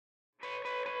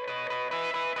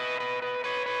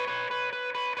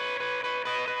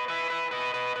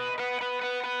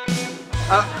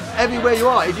Everywhere you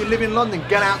are, if you live in London,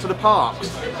 get out to the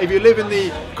parks. If you live in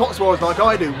the Cotswolds like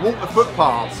I do, walk the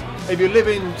footpaths. If you live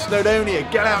in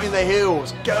Snowdonia, get out in the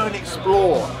hills, go and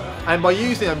explore. And by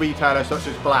using a retailer such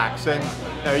as Black's, then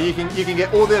you can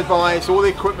get all the advice, all the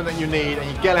equipment that you need,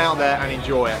 and you get out there and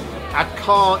enjoy it. I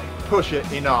can't push it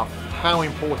enough how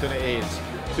important it is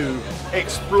to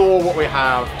explore what we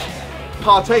have,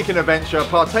 partake in adventure,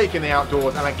 partake in the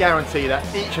outdoors, and I guarantee that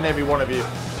each and every one of you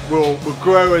will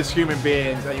grow as human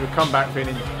beings, and you'll come back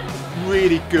feeling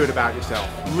really good about yourself.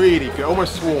 Really good.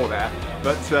 Almost swore there,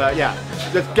 but yeah,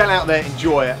 just get out there,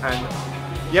 enjoy it, and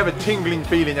you have a tingling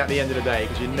feeling at the end of the day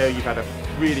because you know you've had a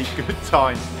really good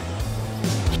time